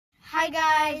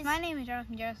guys, my name is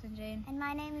Jonathan Jefferson Jane. And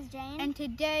my name is Jane. And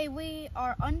today we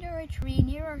are under a tree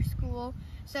near our school.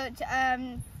 So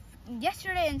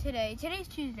yesterday and today's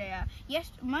Tuesday,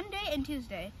 Monday and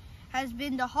Tuesday has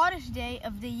been the hottest day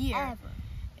of the year.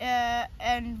 Ever.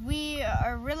 And we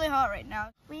are really hot right now.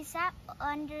 We sat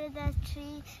under the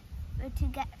tree to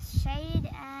get shade,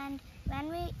 and when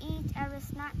we eat our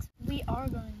snacks, we are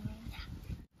going home.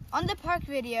 On the park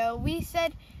video, we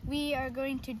said we are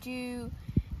going to do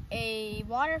a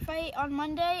water fight on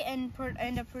Monday and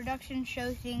a production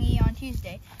show thingy on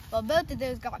Tuesday. Well, both of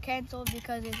those got canceled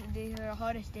because these are the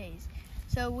hottest days.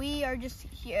 So we are just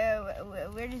here.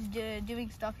 We're just doing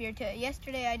stuff here.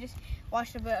 Yesterday, I just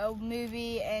watched a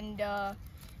movie and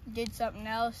did something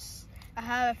else. I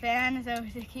have a fan so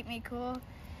to keep me cool.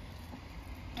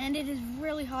 And it is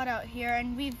really hot out here,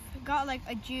 and we've got like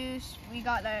a juice. We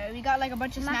got like a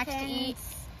bunch of snacks to eat.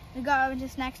 We got a bunch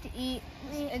of snacks to eat,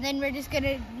 and then we're just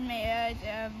gonna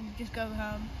just go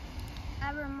home.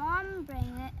 Our mom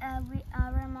bring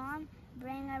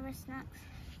our snacks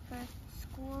for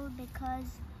school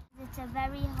because it's a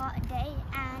very hot day,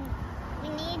 and we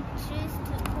need juice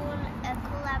to cool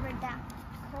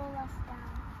us down.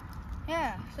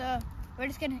 Yeah, so we're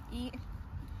just gonna eat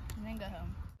and then go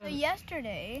home. So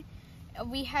yesterday,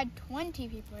 we had 20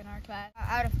 people in our class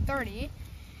out of 30,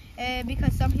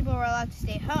 because some people were allowed to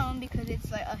stay home because it's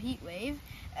like a heat wave.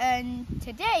 And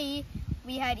today,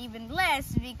 we had even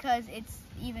less because it's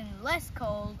even less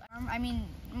cold. I mean,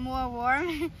 more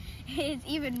warm. It's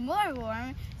even more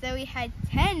warm. So we had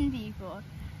 10 people.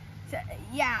 So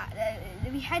yeah,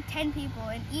 we had 10 people,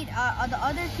 and the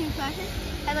other two classes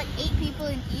had like 8 people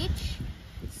in each.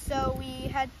 So we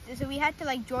had to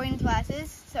like join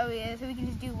classes, so we can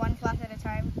just do one class at a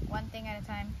time, one thing at a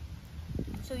time.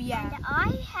 So yeah. And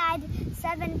I had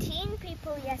 17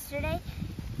 people yesterday,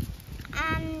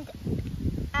 and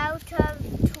out of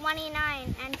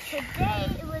 29. And today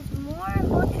it was more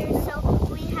hotter, so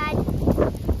we had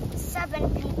 7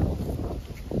 people.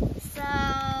 So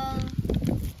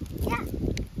yeah.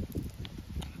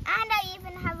 And I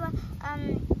even have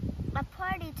a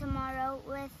party tomorrow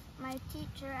with my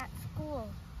teacher at school.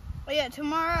 Well, yeah,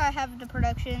 tomorrow I have the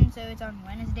production, so it's on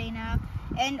Wednesday now.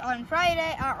 And on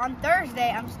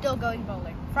Thursday, I'm still going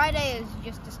bowling. Friday is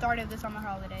just the start of the summer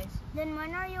holidays. Then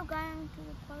when are you going to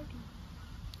the party?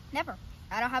 Never.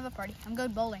 I don't have a party. I'm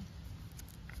going bowling.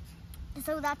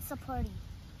 So that's the party.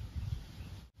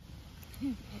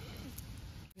 Well,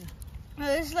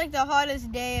 this is like the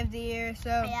hottest day of the year,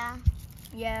 so yeah.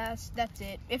 Yes, that's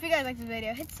it. If you guys like this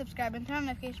video, hit subscribe and turn on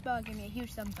the notification bell and give me a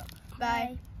huge thumbs up.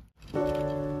 Bye.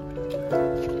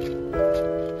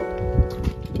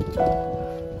 Bye.